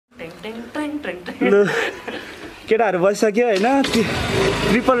केटाहरू बसिसक्यो होइन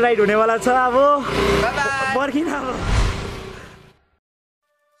triple ride हुनेवाला छ अब पर्खिन अब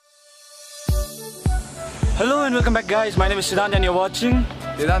Hello and welcome back guys, my name is Sidhant and you're watching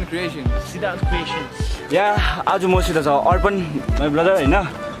Sidhant Creations. Sidhant Creations. Yeah, आज मसित छ अर्पण my brother हैन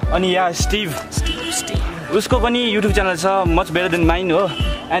अनि यहाँ Steve. उसको पनि YouTube channel छ much better than mine हो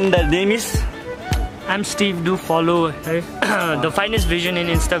and the name is I'm Steve, do follow the finest vision in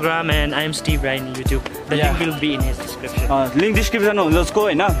Instagram and I'm Steve Ryan in YouTube. The link will be in his description. Link description हुन्छ उसको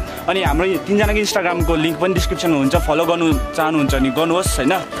हैन अनि हाम्रो तीनजनाको Instagram को link पनि description हुन्छ follow गर्नु चाहनुहुन्छ नि गर्नुहोस्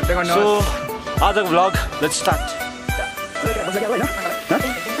हैन So आजको vlog let's start.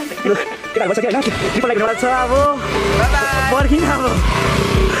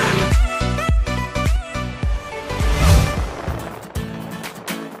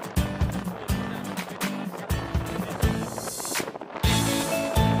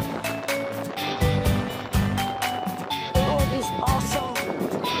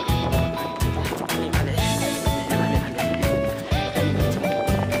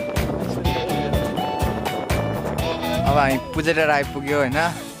 अब हामी पुजेर आइपुग्यो हैन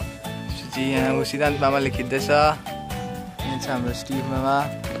सुजी यहाँ सिद्धान्त मामाले खिच्दैछ यहाँ छ हाम्रो स्टिभ मामा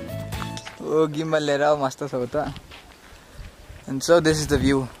ओ गिम्बल लिएर मस्त छ त and so this is the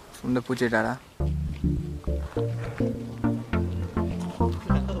view from the Puche Dara.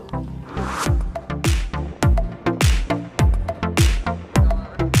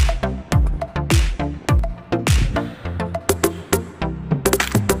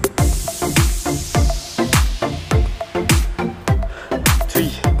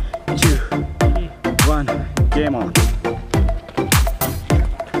 3, 2, 1, game on.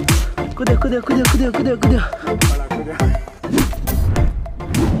 Kuda.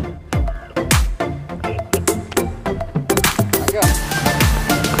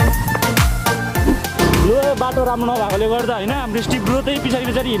 बाटो राम्रो नभएकोले गर्दा हैन हाम्रो स्टिभ ब्रो चाहिँ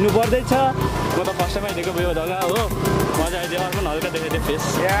पछाडी हिँड्नु पर्दैछ म त फर्स्ट टाइम हेरेको भयो ढगा हो मजा आइदियो अर्पण हल्का देखाइदियो face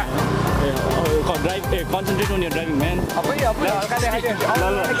drive concentrate on your driving man हल्का देखाइदियो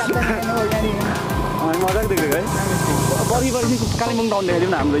मजाक देखेको है पर्खि कालिम्पोङ टाउन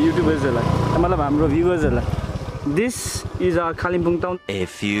देखाइदिउँ न हाम्रो युट्युबर्सहरूलाई मतलब हाम्रो भ्युवर्सहरूलाई this is a Kalimpong town A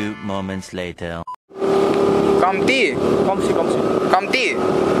few moments later. कम्ती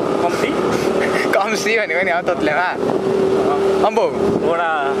भनेको नि हो तत्लेमा अम्बो घोडा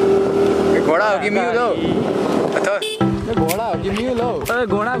हो कि म्युल हो घोडा हो कि म्युल हो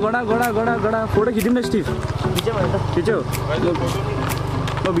घोडा फोटो खिच्यौँ न स्टिभ खिच्यो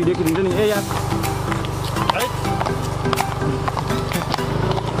म भिडियो खिचिदिन्छु नि ए यार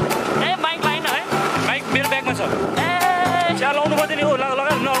माइक लाइन है माइक मेरो ब्यागमा छ चिया लाउनु पर्दैन नि हो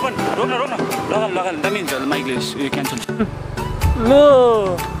लगाएर न अर्पण रोक्न लगाएर दामी हुन्छ माइकले उयो क्यान्सल लो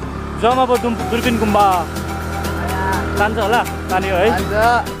जमा अब दुर्बिन गुम्बा जान्छ होला जाने हो है हाम्रो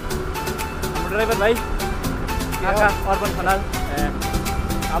ड्राइभर भाइ आका अर्पण खनाल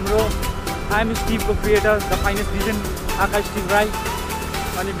हाम्रो I'm स्टिभको creator the finest vision आका स्टिभ राई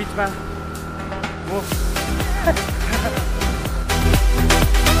अनि बिचमा म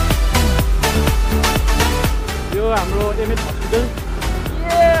यो हाम्रो एमएच हस्पिटल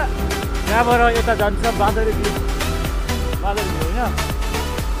यहाँबाट यता जान्छ बाँदरे भ्यू होइन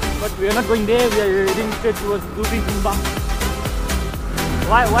but we are not going there, we are heading straight towards Durbin Kumba.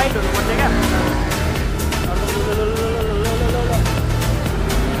 Why don't you want to take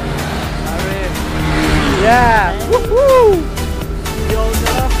Yeah! Woohoo!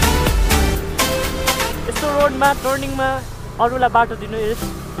 This road ma turning ma arula bato dinu is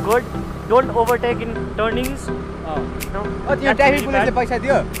good. Don't overtake in turnings. No. त्यो traffic पुलिसले पैसा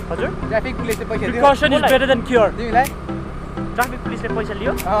दियो हजुर traffic पुलिसले पैसा दियो Precaution is better than cure. तिमीलाई traffic पुलिसले पैसा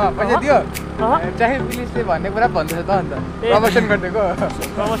लियो पैसा दियो ट्राफिक पुलिसले भन्ने कुरा भन्दैछ त अन्त प्रमोसन गर्नेको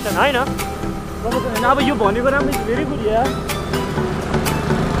प्रमोसन हैन प्रमोसन अब यो भनेको राम्रो भेरी गुड यार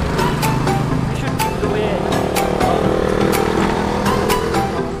You should do it.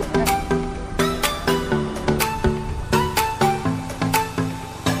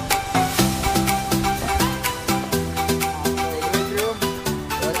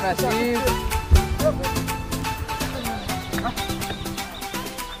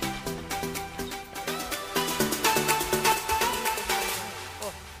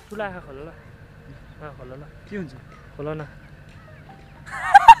 Tula ha khola la के हुन्छ खोला न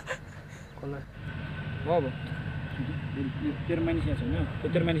खोला अब तेरो मानिस यहाँ छैन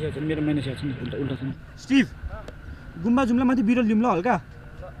तेरो मानिस यहाँ छैन मेरो मानिस यहाँ छैन उल्टा छ स्टिभ गुम्बा जुम्ला माथि बिरल दिउँ ल हल्का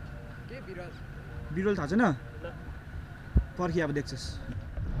के बिरल थाहा छैन पर्खि अब देख्छस्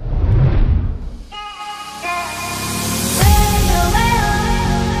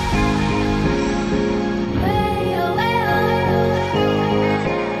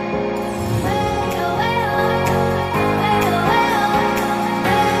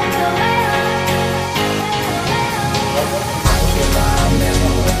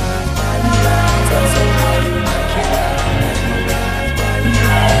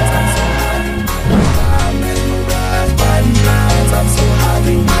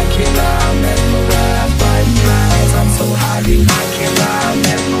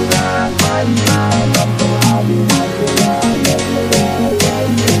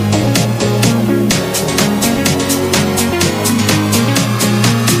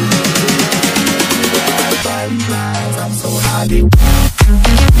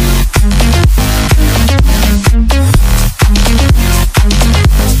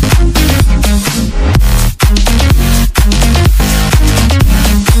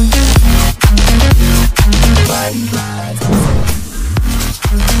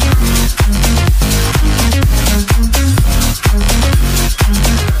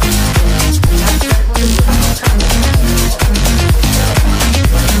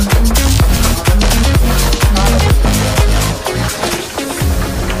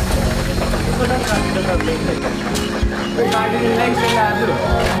I didn't like